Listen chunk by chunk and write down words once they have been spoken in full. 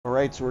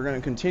Alright, so we're going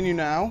to continue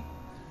now.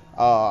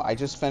 I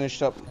just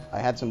finished up. I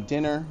had some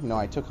dinner.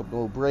 I took a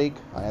little break.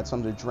 I had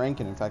something to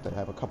drink, and in fact, I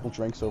have a couple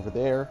drinks over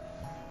there.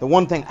 The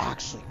one thing,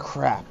 actually,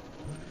 crap.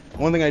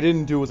 One thing I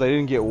didn't do was I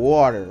didn't get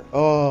water.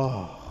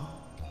 Oh.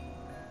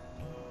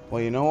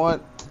 Well, you know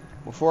what?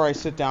 Before I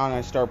sit down and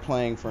I start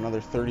playing for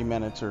another 30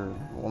 minutes,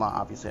 well, not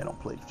obviously, I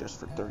don't play just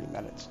for 30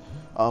 minutes.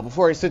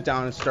 Before I sit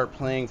down and start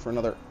playing for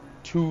another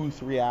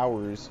 2-3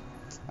 hours,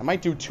 I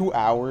might do 2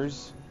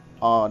 hours,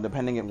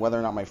 depending on whether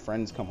or not my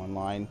friends come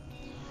online.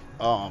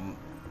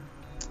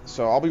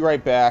 So I'll be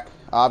right back.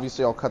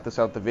 Obviously, I'll cut this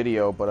out the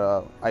video,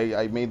 but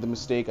I made the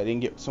mistake. I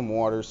didn't get some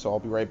water, so I'll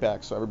be right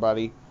back. So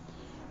everybody,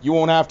 you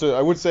won't have to.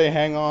 I would say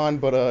hang on,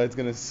 but it's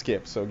gonna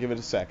skip. So give it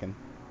a second.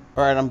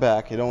 All right, I'm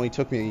back. It only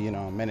took me,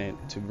 a minute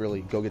to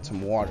really go get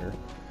some water.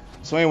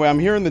 So anyway, I'm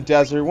here in the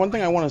desert. One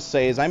thing I want to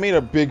say is I made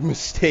a big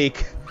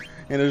mistake,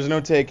 and there's no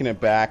taking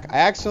it back. I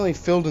accidentally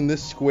filled in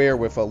this square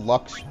with a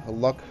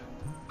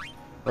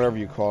whatever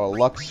you call it, a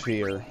Lux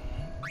sphere.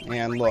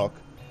 And look,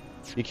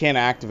 you can't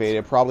activate it.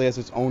 It probably has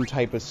its own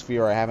type of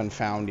sphere I haven't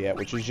found yet,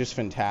 which is just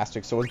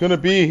fantastic. So it's going to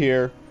be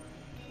here.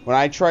 When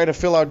I try to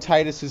fill out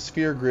Titus's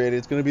sphere grid,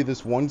 it's going to be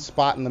this one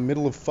spot in the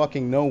middle of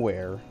fucking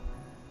nowhere.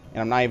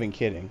 And I'm not even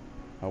kidding.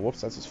 Oh,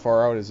 whoops, that's as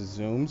far out as it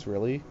zooms,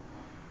 really?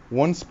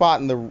 One spot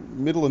in the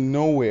middle of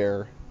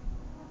nowhere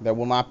that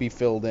will not be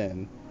filled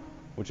in,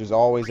 which is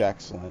always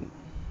excellent.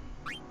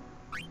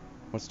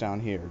 What's down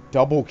here?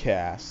 Double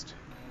cast.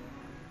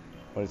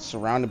 But it's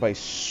surrounded by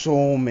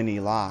so many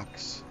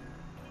locks.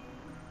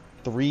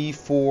 3,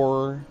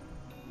 4.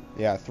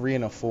 Yeah, 3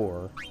 and a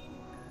 4.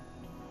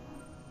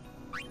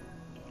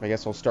 I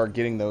guess I'll start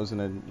getting those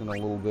in a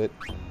little bit.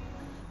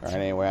 Alright,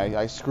 anyway,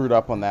 I screwed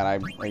up on that. I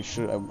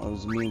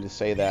was meaning to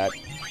say that.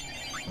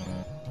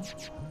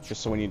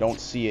 Just so when you don't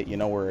see it, you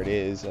know where it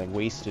is. I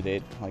wasted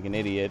it like an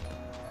idiot.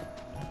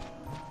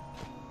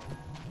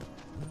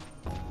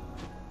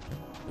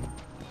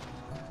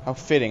 How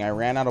fitting. I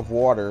ran out of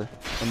water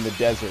in the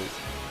desert.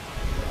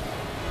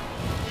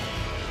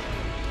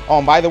 Oh,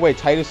 and by the way,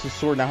 Titus's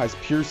sword now has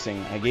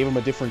piercing. I gave him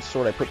a different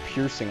sword. I put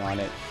piercing on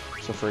it.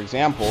 So, for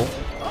example...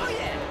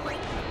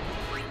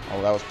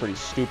 Oh, that was pretty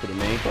stupid of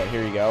me, but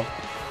here you go.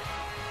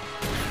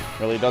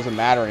 Really doesn't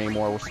matter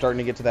anymore. We're starting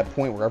to get to that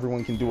point where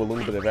everyone can do a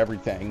little bit of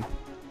everything.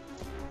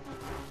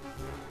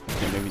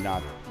 Okay, maybe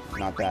not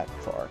that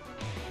far.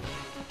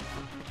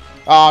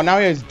 Oh, now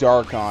he has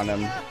dark on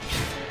him.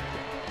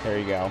 There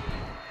you go.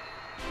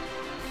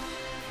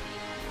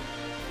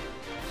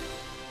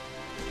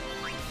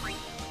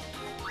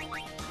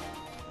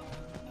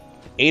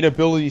 Eight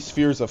ability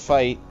spheres a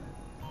fight.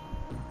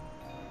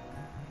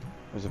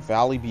 There's a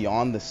valley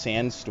beyond the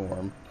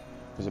sandstorm.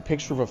 There's a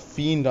picture of a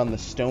fiend on the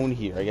stone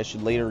here. I guess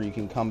later you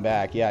can come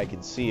back. Yeah, I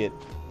can see it.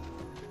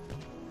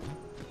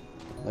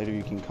 Later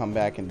you can come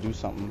back and do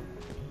something.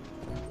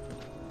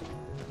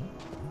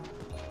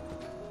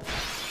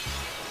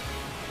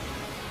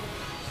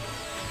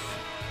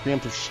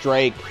 Preemptive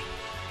strike.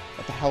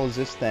 What the hell is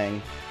this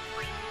thing?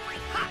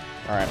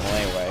 Alright, well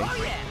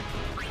anyway.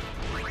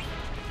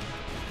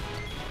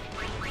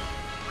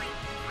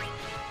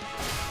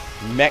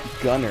 Mech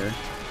Gunner.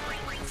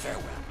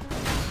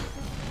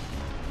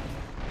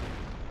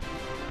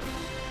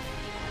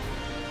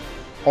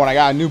 Oh, and I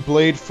got a new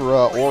blade for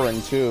Orin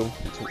too.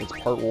 It's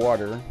part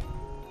water,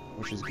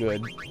 which is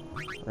good,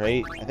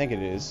 right? I think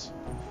it is.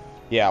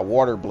 Yeah,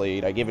 water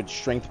blade. I gave it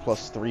strength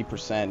plus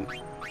 3%.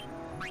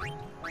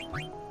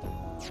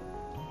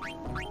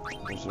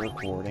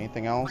 Berserk Ward.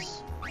 Anything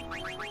else?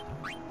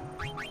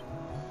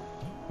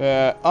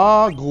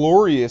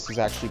 Glorious is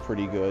actually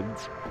pretty good.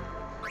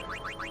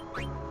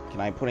 Can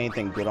I put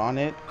anything good on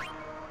it?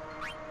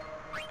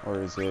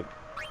 Or is it...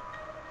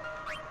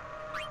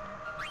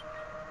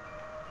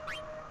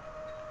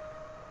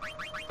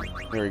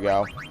 There we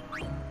go.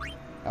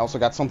 I also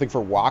got something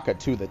for Waka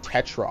too, the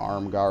Tetra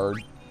Arm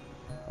Guard.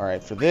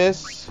 Alright, for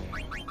this,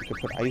 we could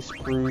put Ice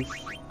Proof.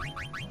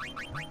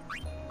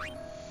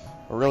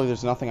 But really,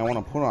 there's nothing I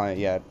want to put on it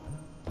yet.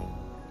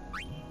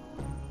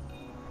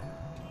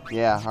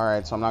 Yeah,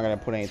 alright, so I'm not going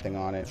to put anything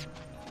on it.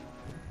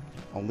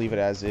 I'll leave it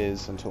as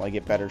is until I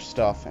get better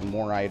stuff and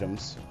more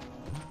items.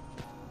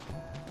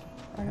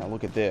 Alright, now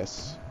look at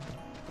this.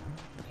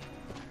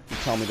 You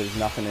tell me there's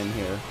nothing in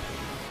here.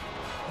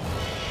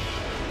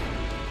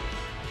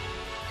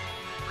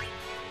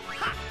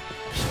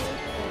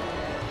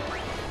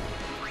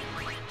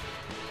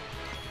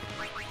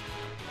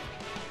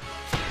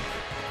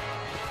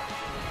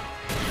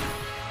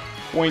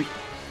 Point.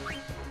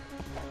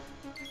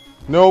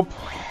 Nope.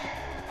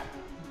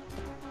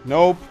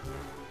 Nope.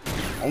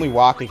 Only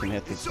Waka can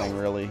hit this thing,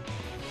 really.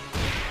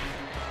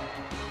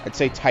 I'd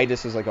say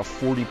Titus is like a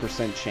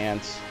 40%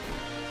 chance.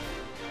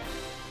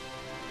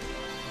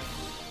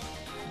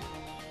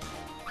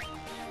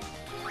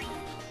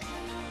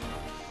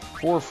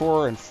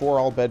 Four, and 4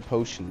 all bed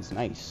potions.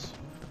 Nice.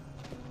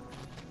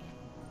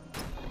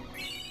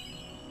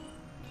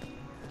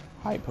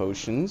 High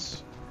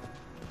potions.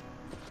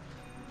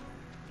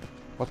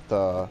 What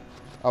the...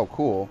 Oh,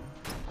 cool.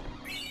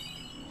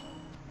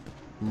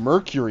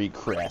 Mercury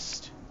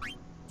crest.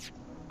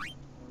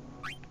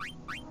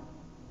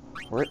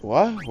 Where?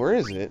 What? Where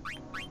is it?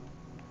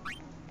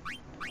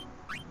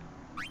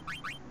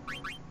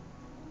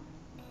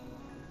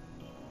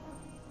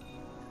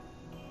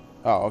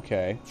 Oh,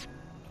 okay.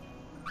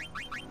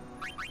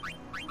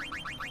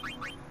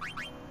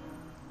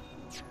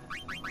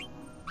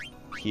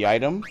 Key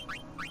item.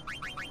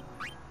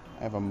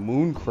 I have a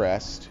moon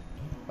crest.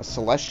 A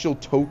celestial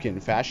token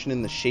fashioned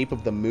in the shape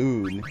of the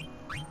moon.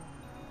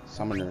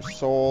 Summoner's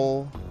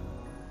soul.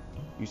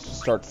 Used to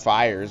start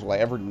fires. Will I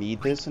ever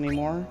need this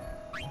anymore?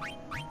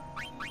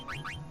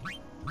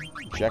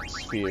 Eject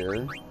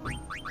sphere.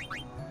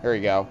 There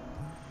we go.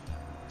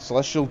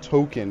 Celestial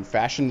token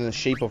fashioned in the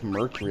shape of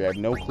Mercury. I have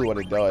no clue what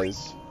it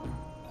does.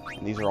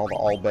 And these are all the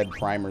all-bed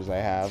primers I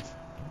have.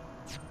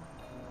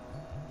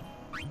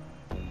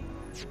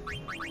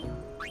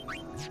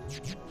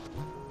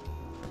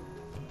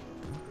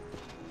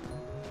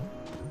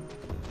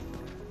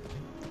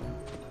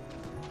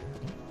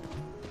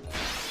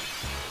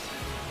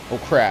 Oh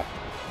crap.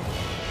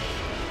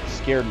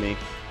 Scared me.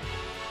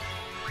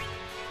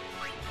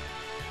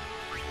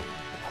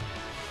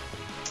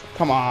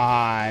 Come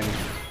on.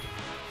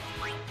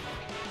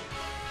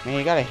 Man,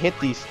 you gotta hit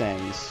these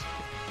things.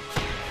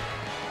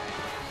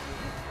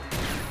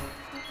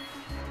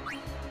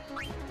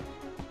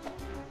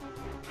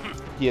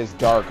 He has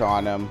dark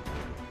on him.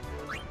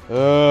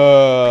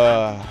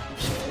 Ugh.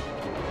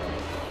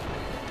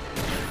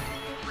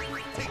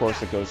 Of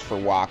course it goes for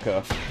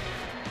Waka.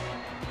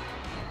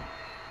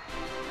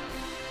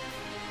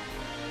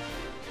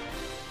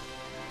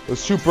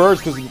 Those two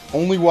birds, because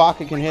only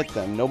Waka can hit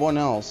them, no one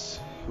else,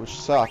 which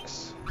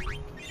sucks.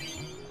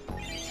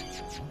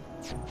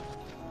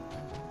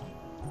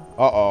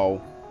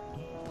 Uh-oh.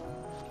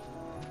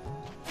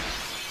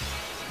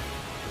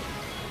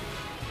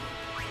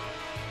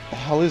 The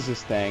hell is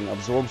this thing?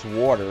 Absorbs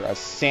water. A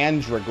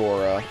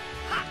Sandragora.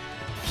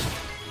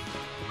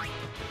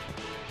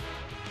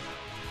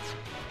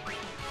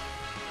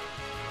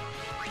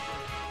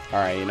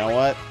 Alright, you know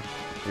what?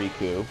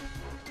 Riku.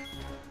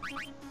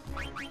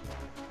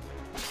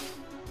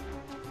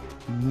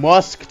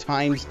 Musk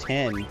times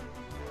 10.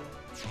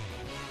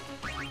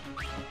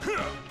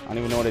 I don't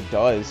even know what it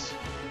does.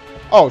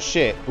 Oh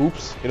shit.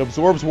 Oops. It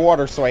absorbs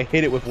water, so I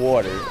hit it with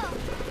water.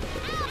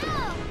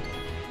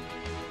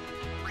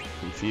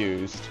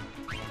 Confused.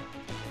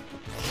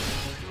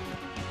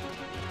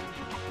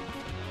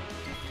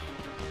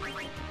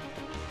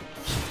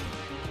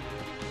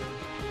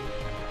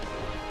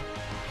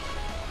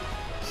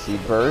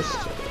 Seed burst.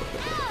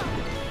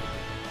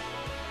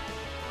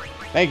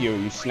 Thank you.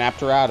 You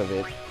snapped her out of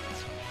it.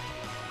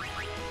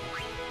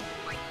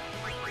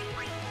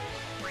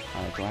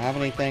 Alright, do I have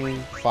anything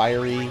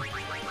fiery?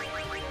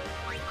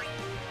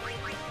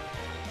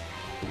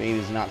 Grenade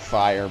is not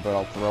fire, but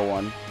I'll throw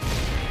one.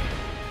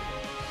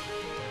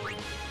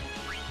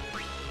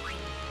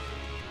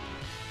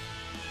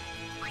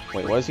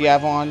 Wait, what does he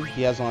have on?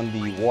 He has on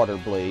the water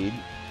blade,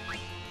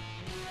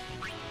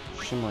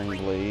 shimmering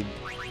blade,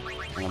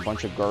 and a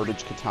bunch of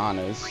garbage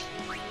katanas.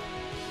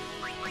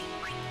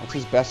 What's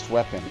his best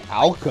weapon?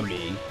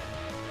 Alchemy.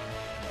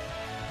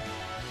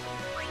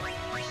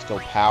 Still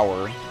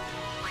power.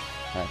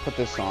 Alright, put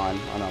this on.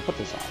 Oh no, put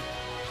this on.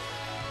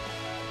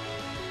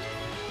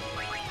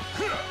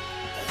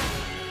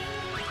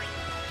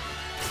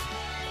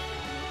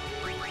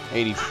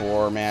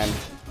 '84, man.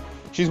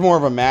 She's more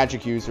of a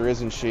magic user,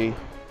 isn't she?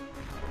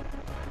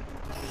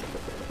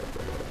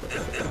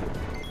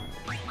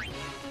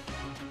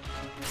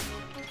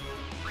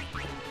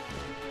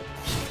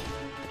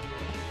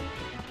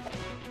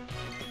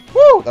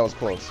 Woo! That was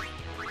close.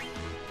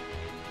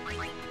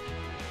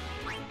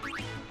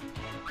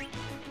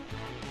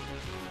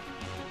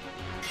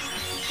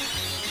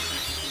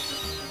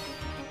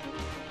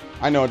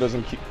 I know it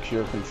doesn't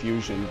cure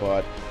confusion,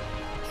 but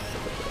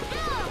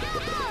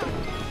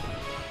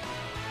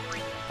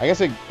I guess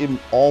it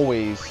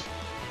always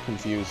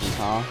confuses,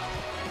 huh?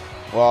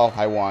 Well,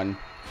 I won.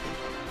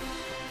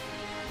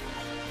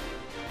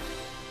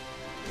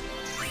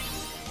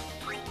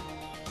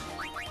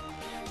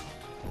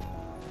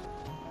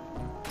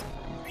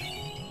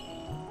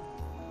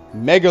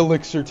 Mega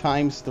Elixir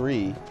times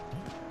 3.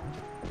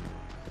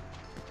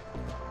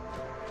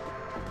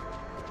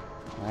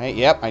 Alright,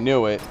 yep, I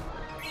knew it.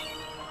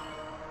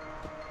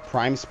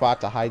 Prime spot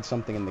to hide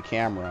something in the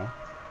camera.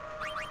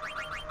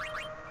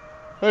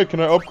 Hey, can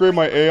I upgrade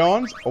my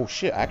Aeons? Oh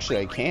shit, actually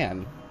I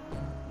can.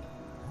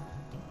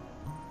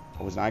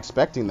 I was not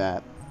expecting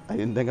that. I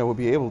didn't think I would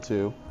be able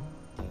to.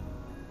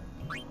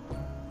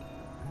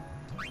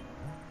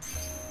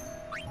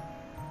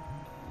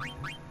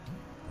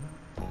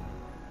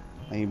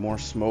 I need more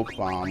smoke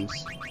bombs.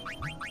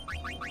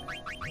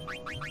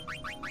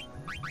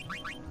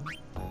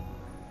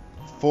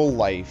 Full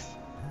life.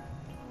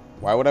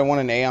 Why would I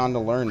want an Aeon to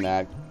learn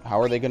that?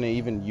 How are they going to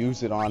even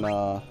use it on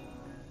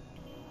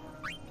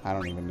I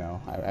don't even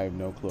know. I have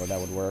no clue how that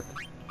would work.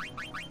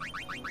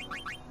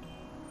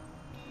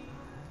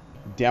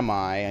 Demi.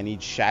 I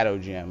need shadow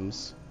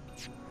gems.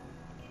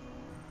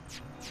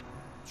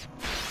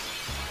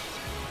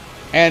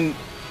 And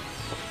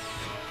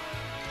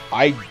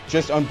I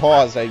just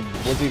unpaused. I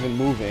wasn't even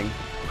moving.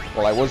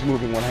 Well, I was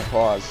moving when I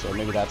paused, so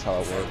maybe that's how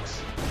it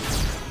works.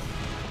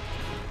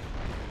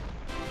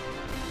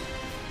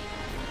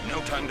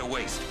 No time to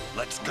waste.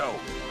 Let's go.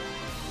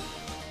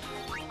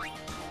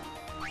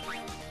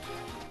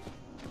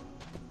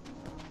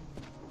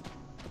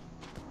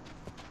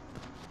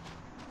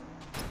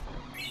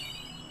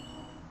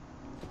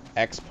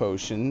 X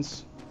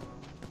potions.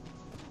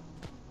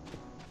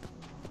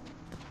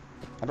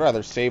 I'd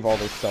rather save all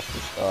this stuff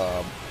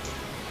for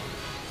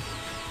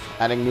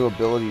adding new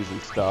abilities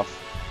and stuff.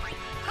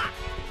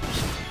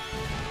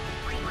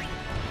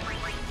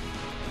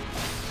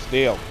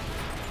 Steal.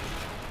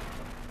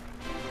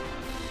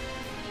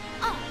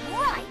 All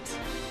right.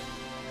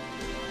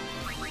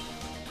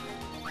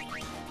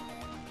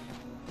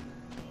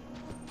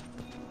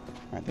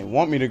 Alright, they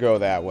want me to go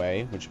that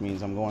way, which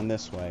means I'm going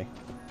this way.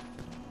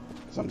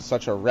 Because I'm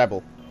such a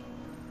rebel.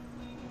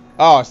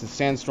 Oh, it's the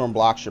sandstorm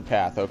blocks your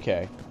path.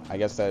 Okay. I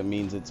guess that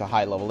means it's a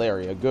high-level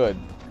area. Good.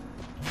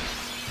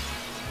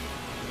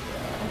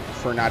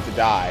 Prefer not to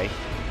die.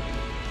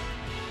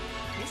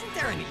 Isn't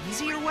there an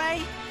easier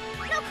way?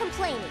 No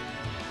complaining.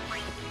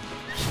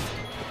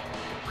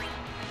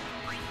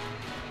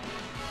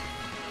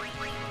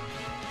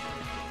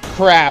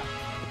 Crap!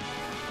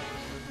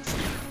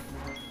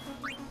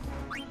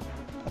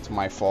 That's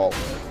my fault.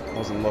 I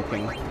wasn't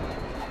looking.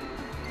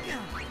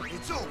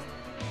 It's over.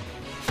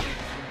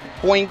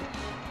 Boink!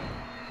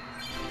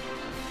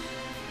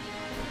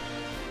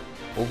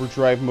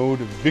 Overdrive mode,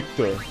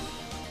 Victor.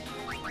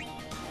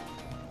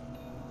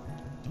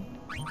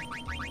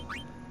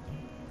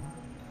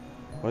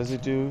 What does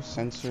it do?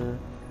 Sensor,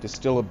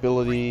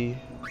 distillability.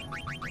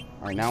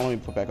 Alright, now let me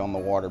put back on the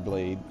water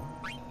blade.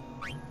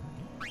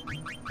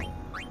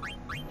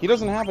 He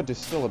doesn't have a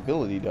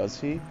distillability, does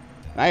he?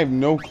 And I have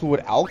no clue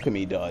what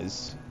alchemy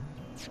does.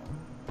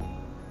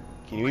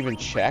 Can you even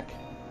check?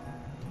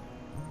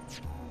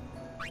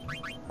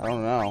 I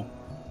don't know.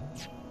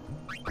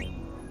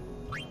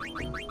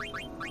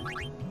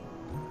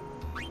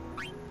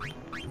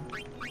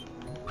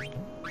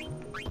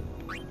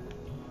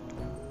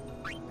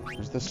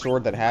 There's the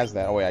sword that has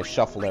that. Oh wait, I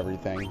shuffled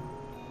everything.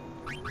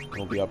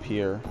 It'll be up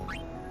here.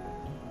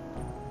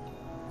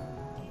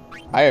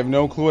 I have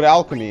no clue what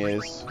alchemy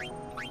is.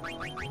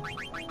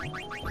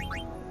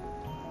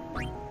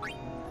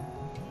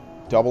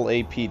 Double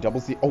AP, double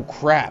Z. Oh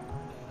crap!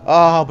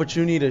 Oh, but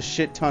you need a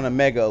shit ton of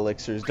mega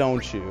elixirs,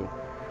 don't you?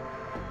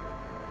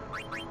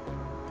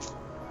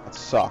 That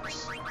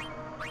sucks.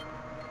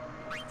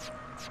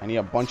 I need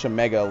a bunch of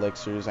mega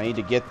elixirs. I need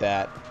to get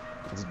that.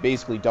 It's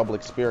basically double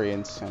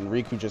experience, and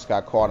Riku just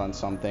got caught on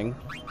something.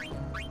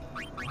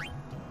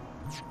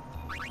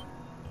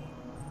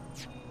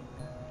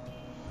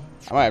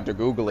 I might have to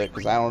Google it,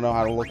 because I don't know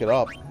how to look it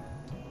up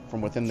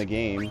from within the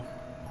game.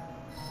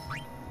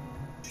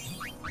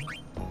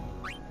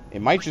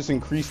 It might just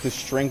increase the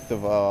strength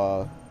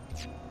of,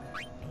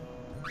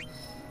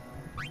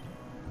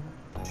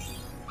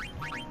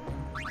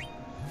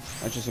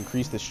 might just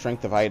increase the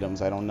strength of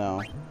items, I don't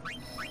know.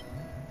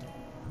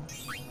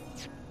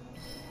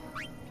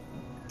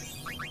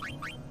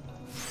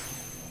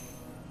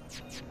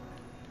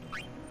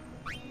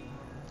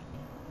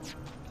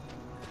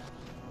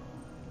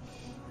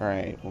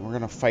 Alright, well we're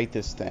gonna fight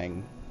this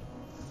thing.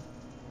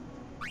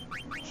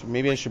 So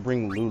maybe I should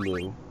bring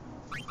Lulu.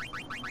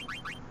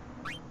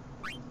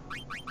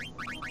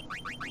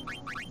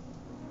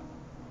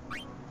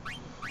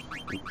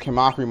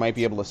 Kamakuri might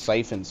be able to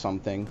siphon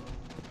something.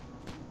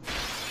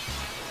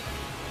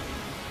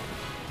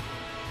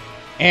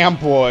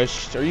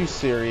 Ambushed! Are you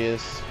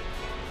serious?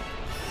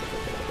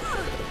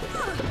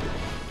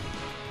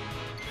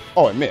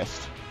 Oh, it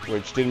missed.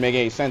 Which didn't make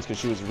any sense because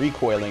she was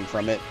recoiling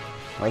from it.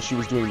 Unless she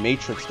was doing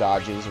matrix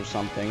dodges or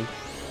something.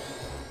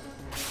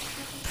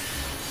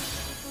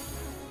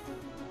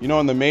 You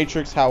know in the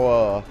Matrix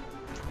how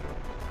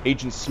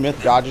Agent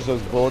Smith dodges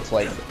those bullets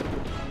like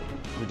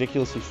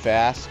ridiculously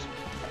fast?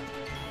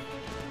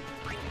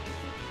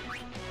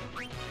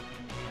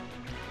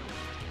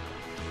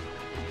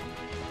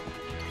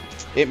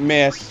 It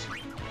missed.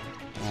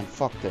 Man,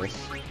 fuck this.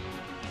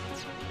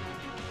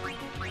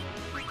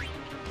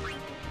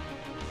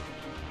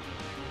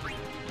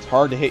 It's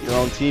hard to hit your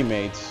own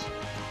teammates.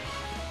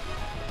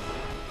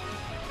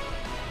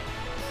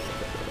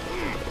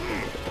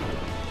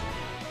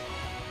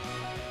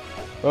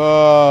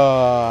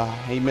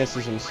 He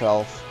misses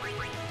himself.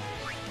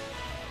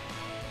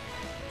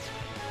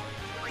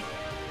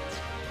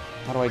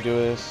 How do I do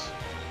this?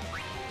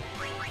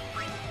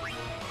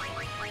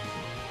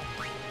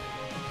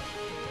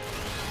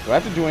 Do I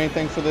have to do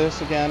anything for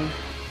this again?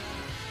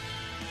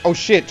 Oh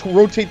shit, to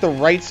rotate the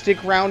right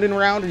stick round and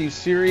round? Are you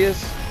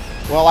serious?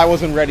 Well, I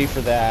wasn't ready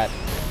for that.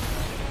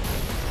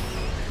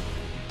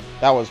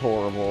 That was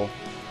horrible.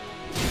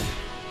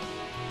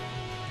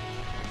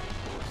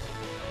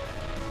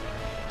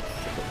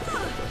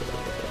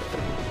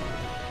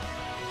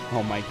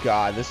 Oh my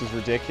god, this is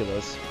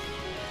ridiculous.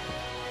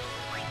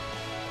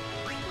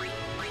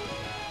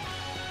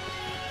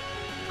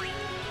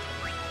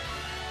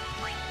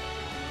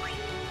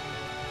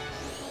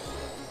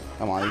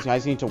 Come on, these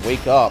guys need to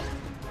wake up.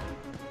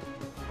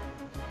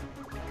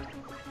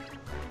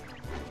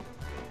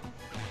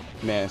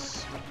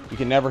 Miss. You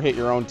can never hit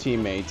your own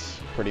teammates,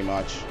 pretty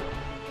much.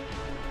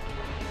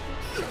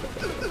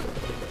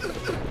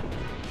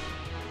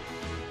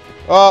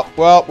 Oh,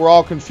 well, we're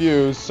all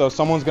confused, so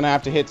someone's gonna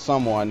have to hit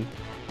someone.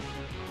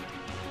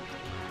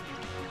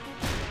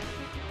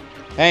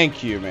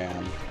 Thank you,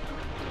 man.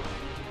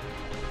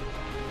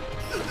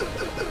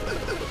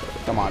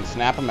 Come on,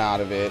 snap him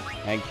out of it.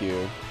 Thank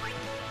you.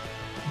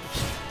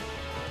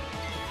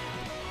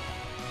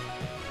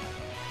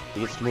 He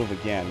gets to move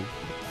again.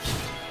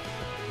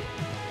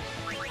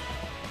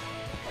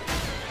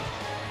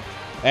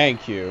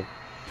 Thank you.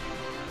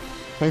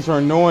 Things are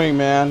annoying,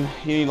 man.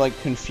 You need, like,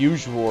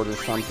 Confuse Ward or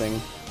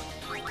something.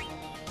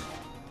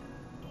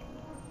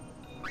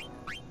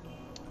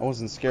 I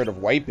wasn't scared of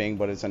wiping,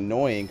 but it's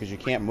annoying because you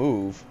can't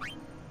move.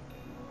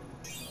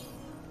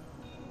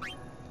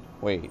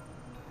 Wait.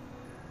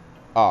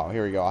 Oh,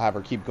 here we go. I'll have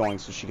her keep going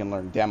so she can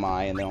learn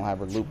Demi, and then I'll have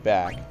her loop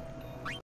back.